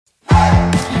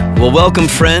Well, welcome,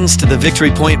 friends, to the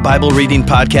Victory Point Bible Reading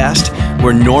Podcast,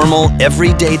 where normal,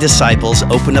 everyday disciples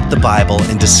open up the Bible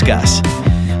and discuss.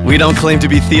 We don't claim to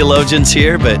be theologians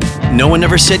here, but no one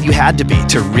ever said you had to be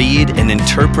to read and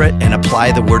interpret and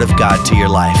apply the Word of God to your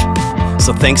life.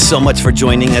 So thanks so much for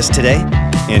joining us today,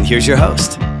 and here's your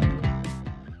host.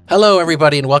 Hello,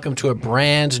 everybody, and welcome to a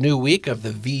brand new week of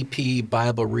the VP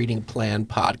Bible Reading Plan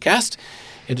podcast.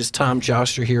 It is Tom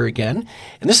Jouster here again,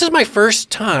 and this is my first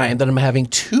time that I'm having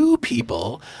two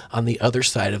people on the other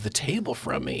side of the table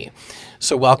from me.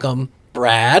 So welcome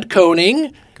Brad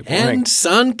Koning and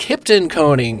son Kipton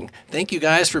Koning. Thank you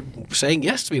guys for saying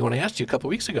yes to me when I asked you a couple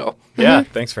weeks ago. Yeah,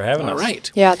 thanks for having us. All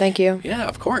right. Yeah, thank you. Yeah,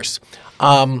 of course.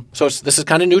 This is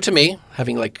kind of new to me,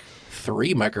 having like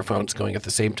 3 microphones going at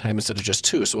the same time instead of just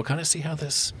 2. So we'll kind of see how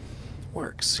this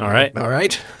works. All right. All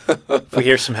right. If we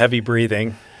hear some heavy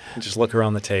breathing, just look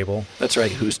around the table. That's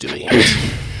right. Who's doing it?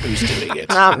 Who's doing it?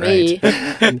 Not me.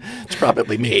 It's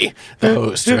probably me, the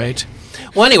host, right?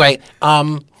 Well, anyway,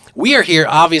 we are here,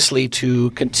 obviously,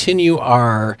 to continue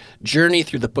our journey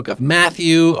through the book of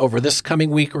Matthew. Over this coming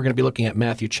week, we're going to be looking at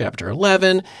Matthew chapter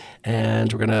 11,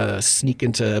 and we're going to sneak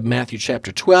into Matthew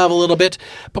chapter 12 a little bit.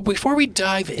 But before we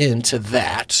dive into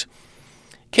that,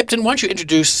 Kipton, why don't you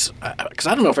introduce, because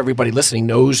I don't know if everybody listening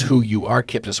knows who you are,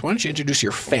 Kipton, so why don't you introduce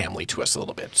your family to us a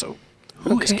little bit? So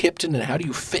who is Kipton, and how do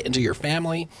you fit into your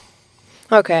family?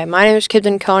 Okay, my name is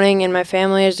Kipton Koning, and my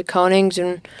family is the Konings,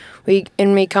 and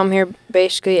we come here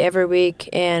basically every week,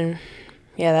 and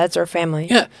yeah, that's our family.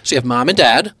 Yeah, so you have mom and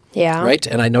dad, Yeah. right?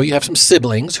 And I know you have some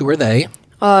siblings. Who are they?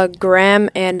 Graham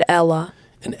and Ella.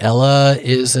 And Ella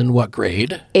is in what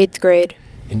grade? 8th grade.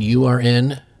 And you are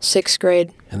in? 6th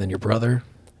grade And then your brother?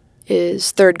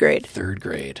 is 3rd grade. 3rd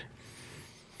grade.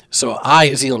 So I,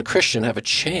 as Zealand Christian, have a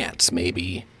chance,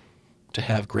 maybe, to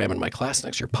have Graham in my class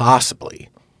next year. Possibly.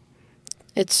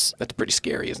 It's, That's pretty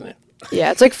scary, isn't it? yeah,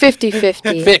 it's like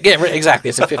 50-50. Yeah, exactly.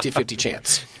 It's a 50-50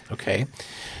 chance. Okay.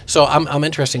 So I'm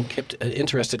interested,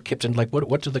 Kipton, like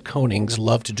what do the Konings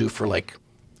love to do for, like,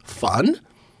 fun?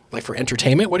 Like for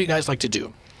entertainment? What do you guys like to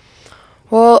do?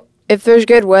 Well, if there's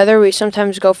good weather, we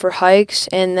sometimes go for hikes,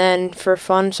 and then for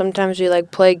fun, sometimes we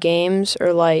like play games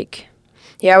or like,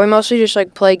 yeah, we mostly just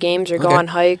like play games or go Okay. on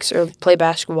hikes or play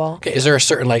basketball. Okay, is there a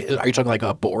certain, like, are you talking like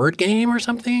a board game or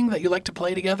something that you like to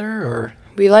play together, or?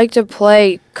 We like to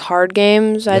play card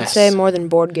games, I'd Yes. say, more than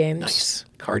board games. Nice.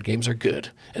 Card games are good.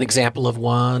 An example of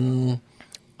one?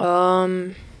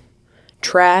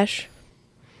 Trash,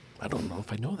 I don't know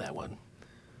if I know that one.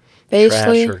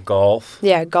 basically. Trash or golf.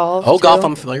 Yeah, golf. Oh, too. golf,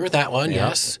 I'm familiar with that one, Yeah.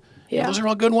 yes. Yeah. Those are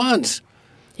all good ones.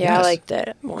 Yeah, I yes. like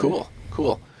that one.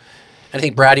 Cool.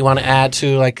 Anything, Brad, you want to add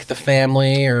to, like, the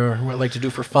family or what you like to do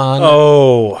for fun?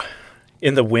 Oh,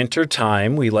 in the winter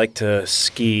time, we like to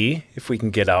ski if we can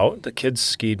get out. The kids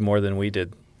skied more than we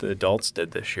did, the adults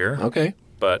did this year. Okay.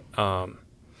 But,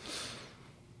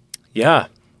 yeah,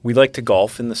 we like to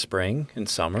golf in the spring and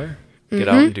summer, get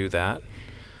out and do that.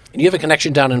 And you have a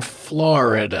connection down in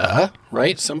Florida,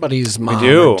 right? Somebody's mom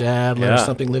do. or dad or Yeah.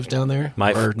 something lives down there?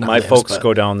 My Or not my lives, folks but-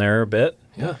 go down there a bit.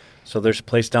 Yeah. So there's a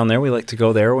place down there. We like to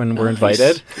go there when we're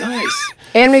invited. Nice.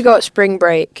 And we go at spring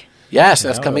break. Yes,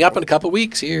 that's coming up in a couple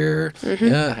weeks here.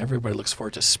 Yeah, everybody looks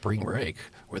forward to spring break.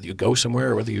 Whether you go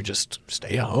somewhere or whether you just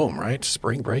stay at home, right?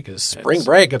 Spring break is spring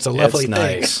break. It's a lovely It's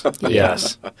nice. thing.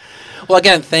 Yes. Well,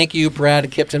 again, thank you, Brad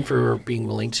and Kipton, for being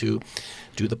willing to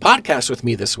do the podcast with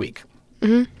me this week.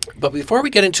 But before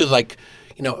we get into, like,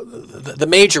 you know, the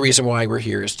major reason why we're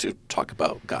here is to talk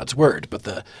about God's Word. But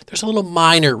there's a little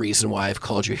minor reason why I've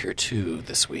called you here, too,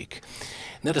 this week.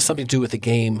 And that has something to do with the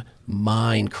game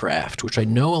Minecraft, which I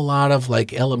know a lot of,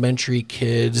 like, elementary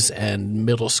kids and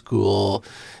middle school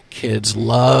kids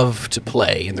love to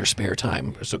play in their spare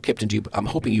time. So, Kipton, I'm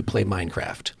hoping you play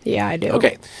Minecraft. Yeah, I do.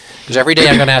 Okay. Because every day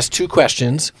I'm going to ask 2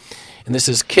 questions. And this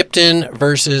is Kipton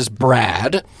versus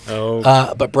Brad.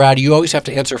 Oh. But Brad, you always have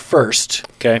to answer first.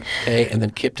 Okay. Okay. And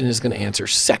then Kipton is going to answer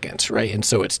second, right? And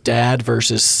so it's dad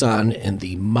versus son in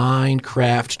the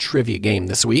Minecraft trivia game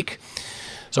this week.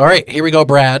 So, all right, here we go,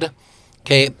 Brad.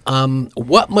 Okay.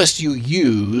 What must you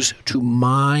use to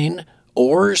mine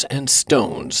ores and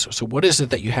stones? So what is it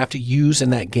that you have to use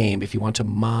in that game if you want to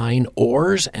mine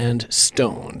ores and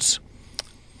stones?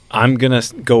 I'm going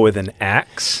to go with an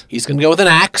axe. He's going to go with an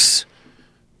axe.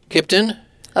 Kipton?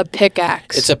 A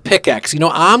pickaxe. It's a pickaxe. You know,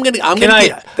 I'm gonna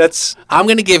That's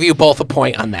give you both a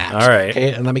point on that. All right.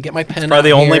 Okay, and let me get my pen.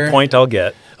 probably the out only here. point I'll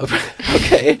get.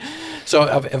 Okay. So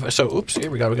oops.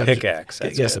 Here we go. We got Pickaxe,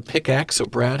 that's Yes, good. a pickaxe. So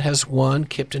Brad has 1.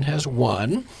 Kipton has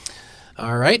 1.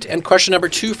 All right. And question number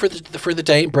 2 for the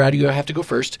day. Brad, you have to go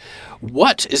first.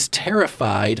 What is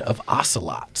terrified of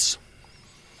ocelots?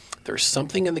 There's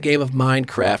something in the game of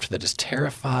Minecraft that is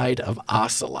terrified of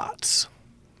ocelots.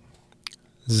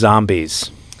 Zombies.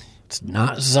 It's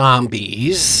not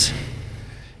zombies.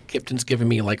 Kipton's giving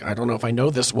me, like, I don't know if I know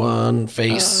this one,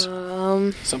 face.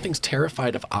 Something's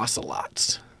terrified of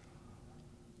ocelots.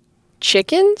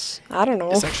 Chickens? I don't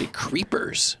know. It's actually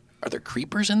creepers. Are there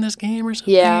creepers in this game or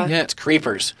something? Yeah. Yeah, it's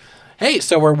creepers. Hey,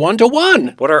 so we're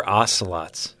 1-1. What are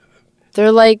ocelots?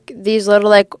 They're like these little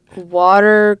like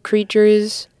water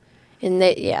creatures, and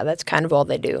that's kind of all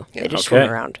they do. They just swim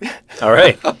around. All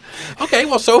right. Okay,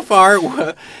 well, so far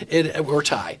we're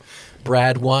tied.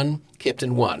 Brad 1,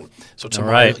 Kipton 1. So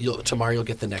tomorrow, you'll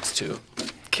get the next 2.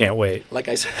 Can't wait. Like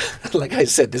I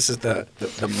said, this is the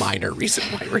minor reason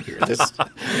why we're here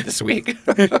this week.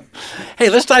 Hey,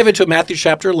 let's dive into Matthew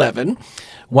chapter 11,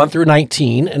 1 through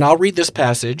 19, and I'll read this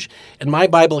passage. In my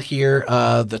Bible here,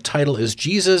 the title is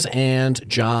Jesus and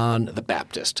John the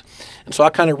Baptist. And so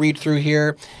I'll kind of read through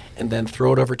here and then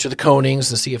throw it over to the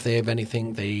Konings and see if they have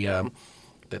anything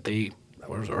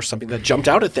or something that jumped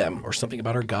out at them, or something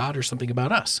about our God, or something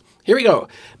about us. Here we go.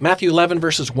 Matthew 11,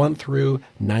 verses 1 through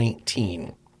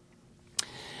 19.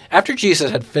 After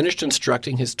Jesus had finished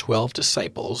instructing his 12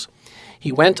 disciples,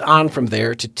 he went on from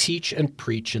there to teach and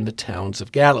preach in the towns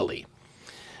of Galilee.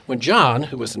 When John,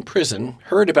 who was in prison,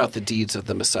 heard about the deeds of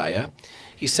the Messiah,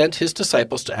 he sent his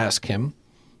disciples to ask him,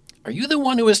 "Are you the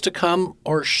one who is to come,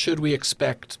 or should we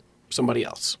expect somebody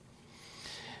else?"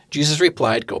 Jesus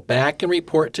replied, "Go back and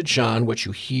report to John what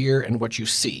you hear and what you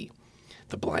see.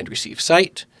 The blind receive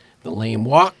sight, the lame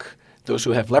walk, those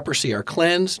who have leprosy are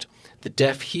cleansed, the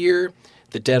deaf hear,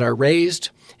 the dead are raised,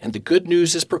 and the good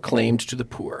news is proclaimed to the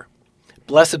poor.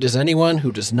 Blessed is anyone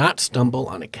who does not stumble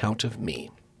on account of me."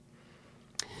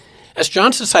 As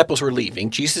John's disciples were leaving,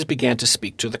 Jesus began to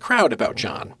speak to the crowd about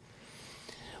John.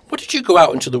 "What did you go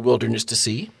out into the wilderness to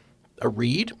see? A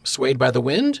reed swayed by the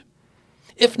wind?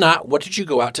 If not, what did you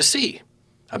go out to see?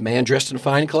 A man dressed in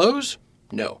fine clothes?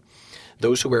 No.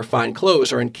 Those who wear fine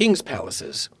clothes are in kings'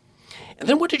 palaces. And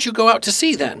then what did you go out to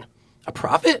see then? A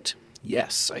prophet?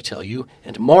 Yes, I tell you,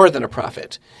 and more than a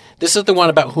prophet. This is the one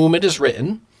about whom it is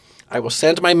written, 'I will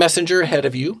send my messenger ahead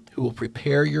of you, who will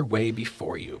prepare your way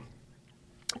before you.'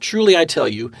 Truly I tell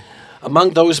you,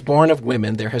 among those born of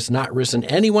women there has not risen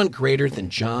anyone greater than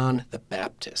John the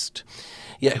Baptist.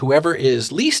 Yet whoever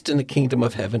is least in the kingdom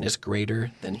of heaven is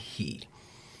greater than he.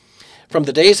 From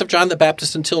the days of John the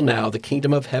Baptist until now, the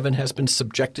kingdom of heaven has been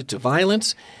subjected to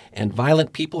violence, and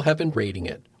violent people have been raiding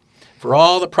it. For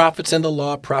all the prophets and the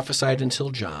law prophesied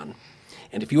until John.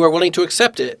 And if you are willing to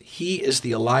accept it, he is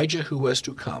the Elijah who was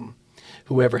to come.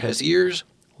 Whoever has ears,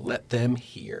 let them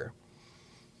hear.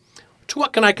 To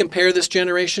what can I compare this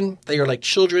generation? They are like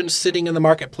children sitting in the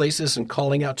marketplaces and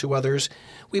calling out to others,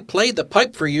 'We played the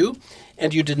pipe for you,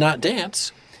 and you did not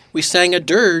dance. We sang a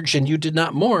dirge, and you did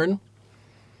not mourn.'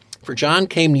 For John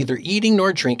came neither eating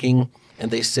nor drinking, and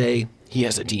they say, 'He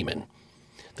has a demon.'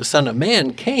 The Son of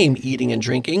Man came eating and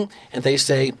drinking, and they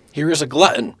say, 'Here is a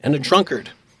glutton and a drunkard,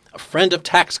 a friend of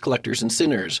tax collectors and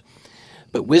sinners.'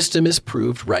 But wisdom is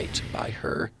proved right by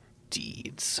her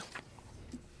deeds."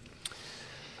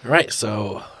 All right,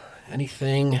 so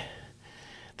anything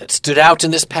that stood out in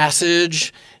this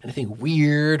passage? Anything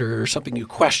weird or something you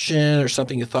question or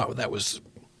something you thought that was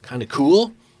kind of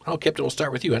cool? Oh, Kipton, we'll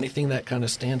start with you. Anything that kind of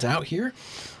stands out here?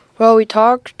 Well, we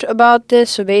talked about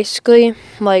this, so basically,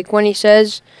 like, when he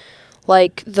says,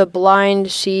 like, the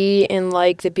blind see and,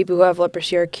 like, the people who have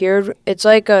leprosy are cured, it's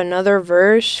like another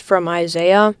verse from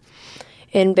Isaiah,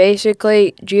 and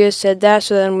basically, Jesus said that,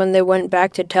 so then when they went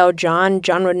back to tell John,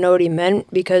 John would know what he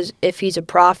meant, because if he's a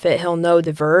prophet, he'll know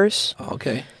the verse. Oh,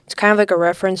 okay. It's kind of like a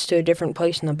reference to a different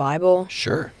place in the Bible.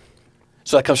 Sure.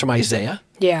 So that comes from Isaiah?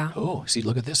 Yeah. Oh, see,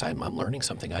 look at this. I'm learning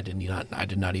something. I did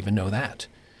not even know that.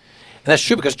 And that's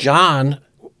true because John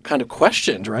kind of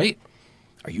questioned, right?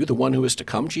 Are you the one who is to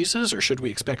come, Jesus, or should we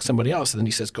expect somebody else? And then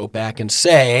he says, go back and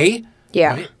say,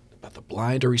 Yeah. right? About the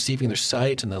blind are receiving their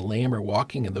sight, and the lame are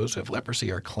walking, and those who have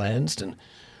leprosy are cleansed. And,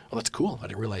 well, that's cool. I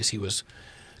didn't realize he was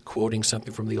quoting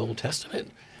something from the Old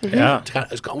Testament. Yeah.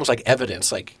 It's almost like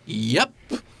evidence, like, yep,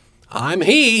 I'm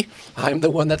he. I'm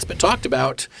the one that's been talked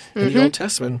about in the Old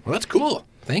Testament. Well, that's cool.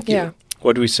 Thank you. Yeah.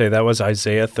 What do we say? That was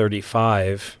Isaiah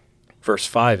 35, verse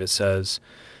 5. It says,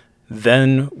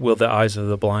 "Then will the eyes of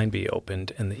the blind be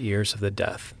opened and the ears of the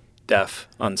deaf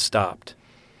unstopped.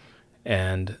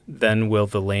 And then will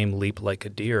the lame leap like a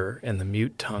deer and the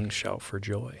mute tongue shout for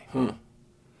joy." And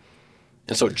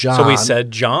so John. So we said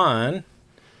John,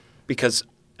 because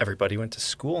everybody went to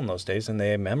school in those days and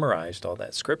they memorized all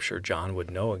that scripture. John would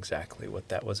know exactly what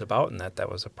that was about, and that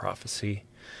was a prophecy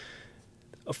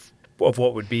of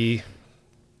what would be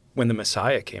when the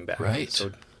Messiah came back. Right.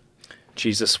 So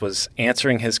Jesus was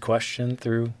answering his question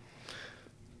through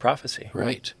prophecy.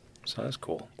 Right. So that's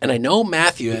cool. And I know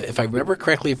Matthew, if I remember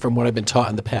correctly from what I've been taught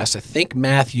in the past, I think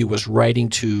Matthew was writing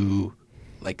to,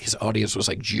 like, his audience was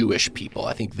like Jewish people.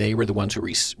 I think they were the ones who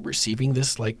were receiving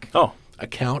this, like,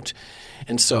 account.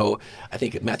 And so I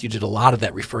think Matthew did a lot of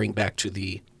that referring back to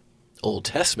the Old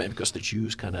Testament because the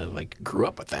Jews kind of, like, grew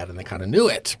up with that and they kind of knew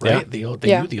it, right? Yeah.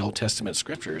 They knew the Old Testament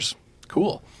scriptures.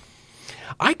 Cool.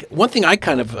 One thing I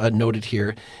kind of noted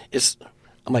here is,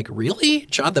 I'm like, really?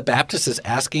 John the Baptist is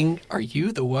asking, are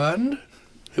you the one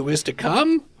who is to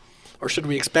come? Or should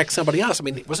we expect somebody else? I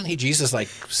mean, wasn't he Jesus' like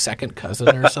second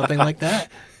cousin or something like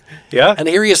that? Yeah. And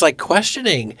here he is like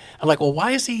questioning. I'm like, well,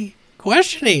 why is he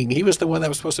questioning? He was the one that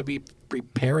was supposed to be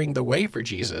preparing the way for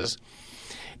Jesus.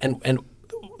 And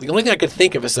the only thing I could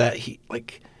think of is that he's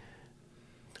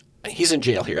in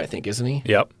jail here, I think, isn't he?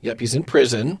 Yep. Yep, he's in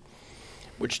prison,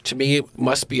 which to me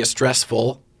must be a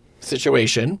stressful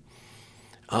situation.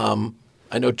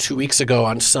 I know 2 weeks ago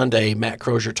on Sunday, Matt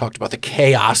Crozier talked about the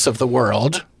chaos of the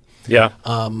world. Yeah.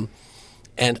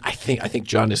 And I think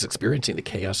John is experiencing the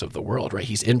chaos of the world, right?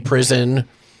 He's in prison.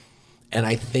 And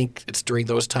I think it's during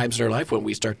those times in our life when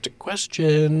we start to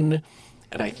question.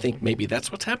 And I think maybe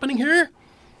that's what's happening here.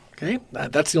 Okay.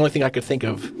 That's the only thing I could think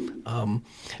of.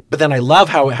 But then I love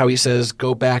how he says,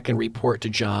 go back and report to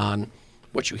John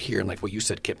what you hear. And like what you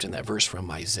said, Kip, in that verse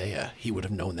from Isaiah, he would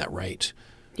have known that right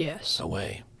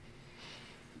away.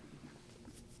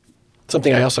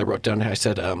 Something I also wrote down, I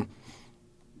said,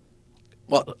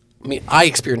 I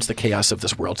experience the chaos of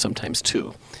this world sometimes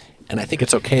too. And I think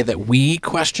it's okay that we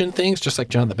question things just like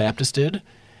John the Baptist did.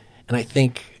 And I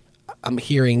think I'm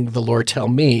hearing the Lord tell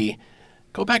me,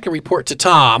 go back and report to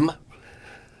Tom.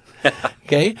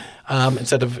 Okay?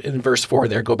 Instead of in verse 4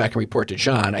 there, go back and report to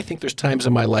John. I think there's times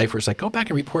in my life where it's like, go back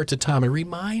and report to Tom and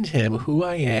remind him who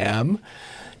I am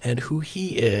and who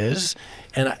he is.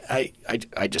 And I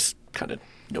just kind of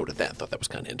noted that, thought that was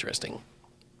kind of interesting.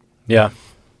 Yeah.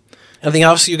 Anything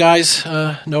else you guys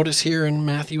notice here in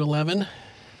Matthew 11?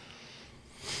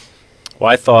 Well,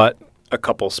 I thought a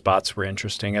couple spots were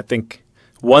interesting. I think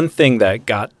one thing that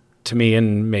got to me,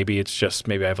 and maybe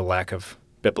I have a lack of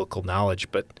biblical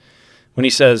knowledge, but when he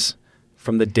says,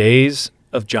 from the days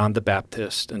of John the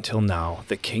Baptist until now,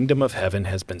 the kingdom of heaven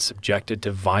has been subjected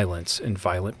to violence, and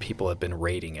violent people have been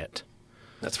raiding it.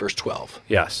 That's verse 12.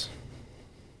 Yes.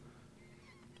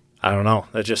 I don't know.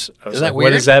 What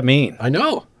weird? does that mean? I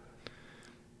know.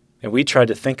 And we tried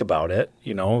to think about it,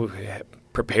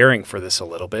 preparing for this a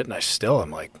little bit, and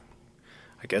I'm like,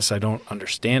 I guess I don't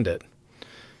understand it.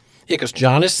 Yeah, because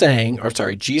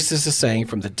Jesus is saying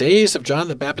from the days of John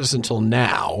the Baptist until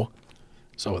now,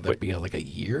 so would that be like a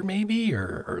year maybe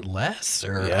or less?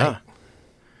 Yeah.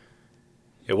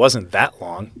 It wasn't that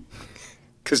long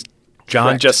because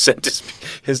John just sent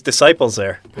his disciples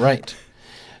there. Right.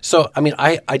 So,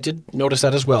 I did notice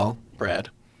that as well, Brad.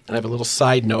 And I have a little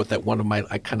side note that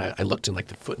I looked in like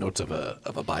the footnotes of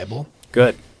a Bible.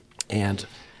 Good. And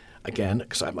again,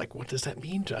 because I'm like, what does that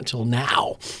mean until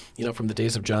now? From the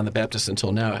days of John the Baptist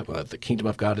until now, the kingdom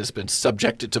of God has been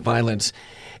subjected to violence.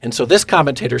 And so this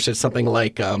commentator said something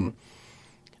like,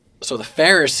 so the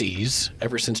Pharisees,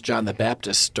 ever since John the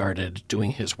Baptist started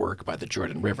doing his work by the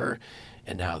Jordan River,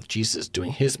 and now Jesus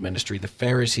doing his ministry, the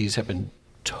Pharisees have been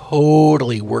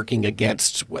totally working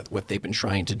against what they've been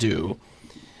trying to do,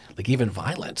 like even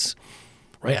violence,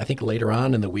 right? I think later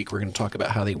on in the week we're going to talk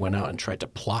about how they went out and tried to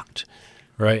plot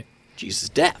Jesus'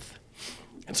 death.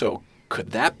 And so could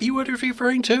that be what he's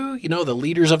referring to? The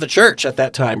leaders of the church at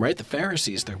that time, right? The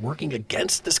Pharisees, they're working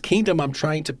against this kingdom I'm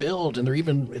trying to build, and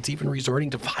it's even resorting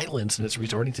to violence and it's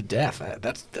resorting to death.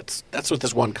 That's what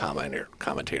this one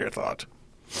commentator thought.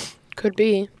 Could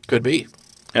be.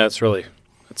 Yeah,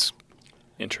 that's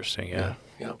interesting, yeah.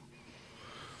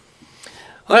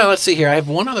 Well, let's see here. I have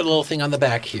one other little thing on the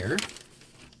back here.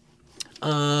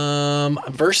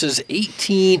 Verses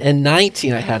 18 and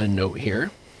 19, I had a note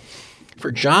here.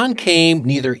 For John came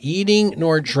neither eating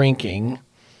nor drinking.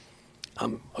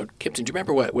 Kipton, do you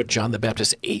remember what John the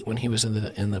Baptist ate when he was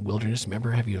in the wilderness?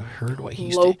 Remember, have you heard what he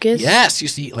used Locusts? Yes, he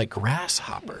used to eat like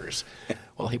grasshoppers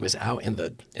while he was out in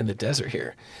the desert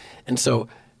here.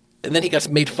 And then he got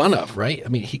made fun of, right?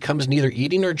 He comes neither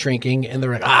eating nor drinking, and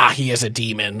they're like, he is a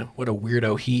demon. What a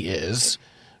weirdo he is,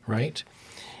 right?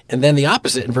 And then the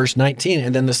opposite in verse 19,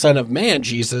 and then the Son of Man,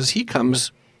 Jesus, he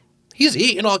comes, he's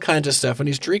eating all kinds of stuff, and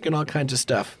he's drinking all kinds of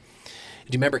stuff.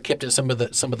 Do you remember, Kipton,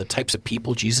 some of the types of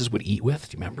people Jesus would eat with?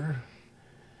 Do you remember?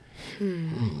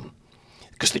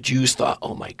 Because the Jews thought,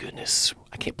 oh my goodness,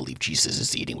 I can't believe Jesus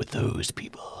is eating with those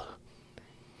people.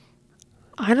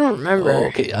 I don't remember. Oh,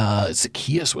 okay,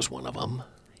 Zacchaeus was one of them.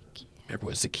 Remember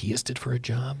what Zacchaeus did for a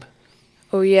job?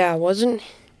 Oh, yeah, wasn't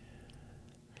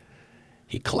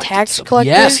He collected tax some-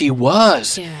 collector? Yes, he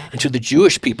was. Yeah. And to the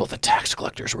Jewish people, the tax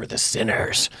collectors were the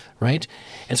sinners, right?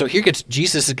 And so here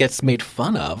Jesus gets made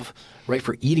fun of, right,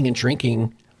 for eating and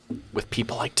drinking with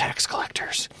people like tax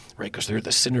collectors, right? Because they're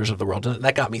the sinners of the world. And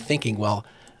that got me thinking, well,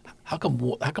 how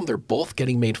come they're both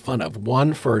getting made fun of?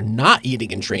 One for not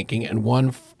eating and drinking, and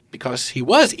one because he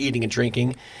was eating and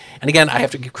drinking. And again, I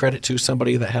have to give credit to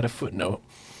somebody that had a footnote.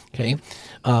 Okay,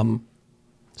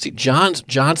 see,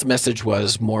 John's message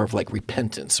was more of like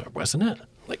repentance, wasn't it?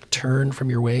 Like turn from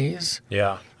your ways,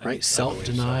 Yeah. right?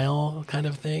 Self-denial kind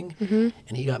of thing. Mm-hmm.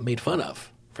 And he got made fun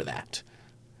of for that.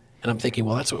 And I'm thinking,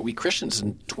 well, that's what we Christians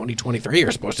in 2023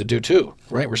 are supposed to do too,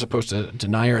 right? We're supposed to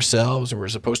deny ourselves, and we're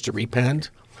supposed to repent.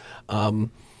 And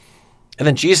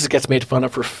then Jesus gets made fun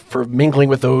of for mingling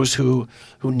with those who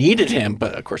needed him.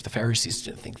 But, of course, the Pharisees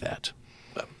didn't think that.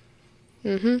 But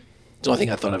the only thing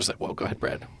I thought, I was like, well, go ahead,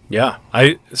 Brad. Yeah,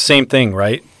 same thing,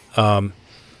 right? Talking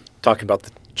about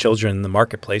the children in the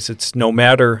marketplace, it's no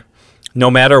matter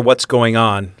what's going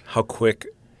on, how quick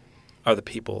are the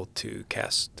people to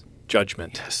cast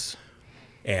judgment Yes,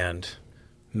 and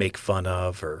make fun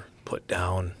of or put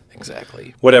down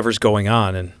exactly. whatever's going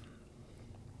on. And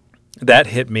that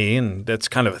hit me, and that's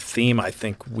kind of a theme I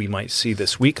think we might see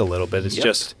this week a little bit. It's Yep.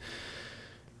 just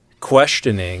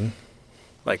questioning,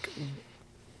 like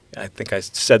I think I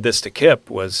said this to Kip,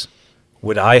 was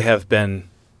would I have been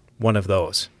one of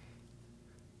those?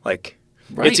 Like,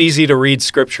 Right. It's easy to read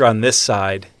scripture on this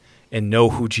side and know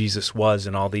who Jesus was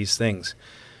and all these things.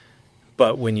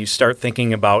 But when you start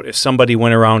thinking about if somebody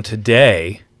went around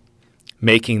today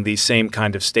making these same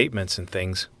kind of statements and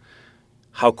things,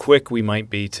 how quick we might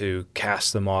be to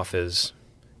cast them off as,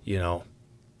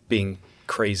 being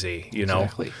crazy,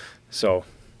 Exactly. So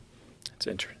it's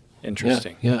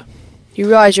interesting. Yeah. You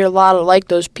realize you're a lot like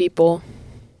those people.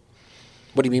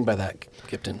 What do you mean by that,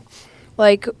 Kipton?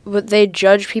 Like, but they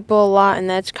judge people a lot, and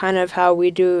that's kind of how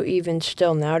we do even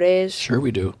still nowadays. Sure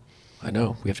we do. I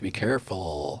know. We have to be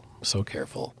careful. So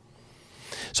careful.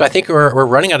 So I think we're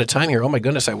running out of time here. Oh, my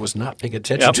goodness. I was not paying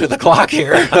attention to the clock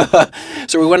here.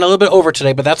 So we went a little bit over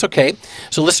today, but that's okay.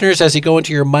 So listeners, as you go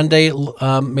into your Monday,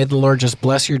 may the Lord just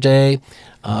bless your day.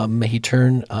 May he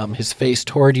turn his face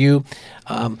toward you.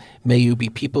 May you be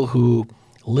people who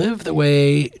live the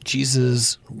way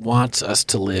Jesus wants us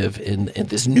to live in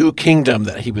this new kingdom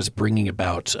that he was bringing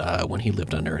about when he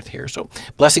lived on earth here. So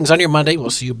blessings on your Monday. We'll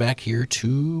see you back here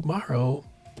tomorrow.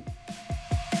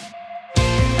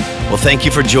 Well, thank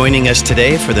you for joining us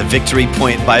today for the Victory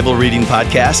Point Bible Reading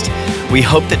Podcast. We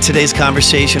hope that today's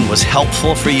conversation was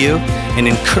helpful for you and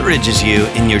encourages you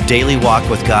in your daily walk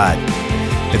with God.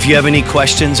 If you have any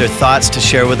questions or thoughts to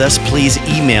share with us, please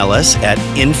email us at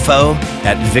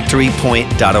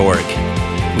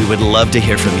info@victorypoint.org. We would love to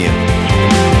hear from you.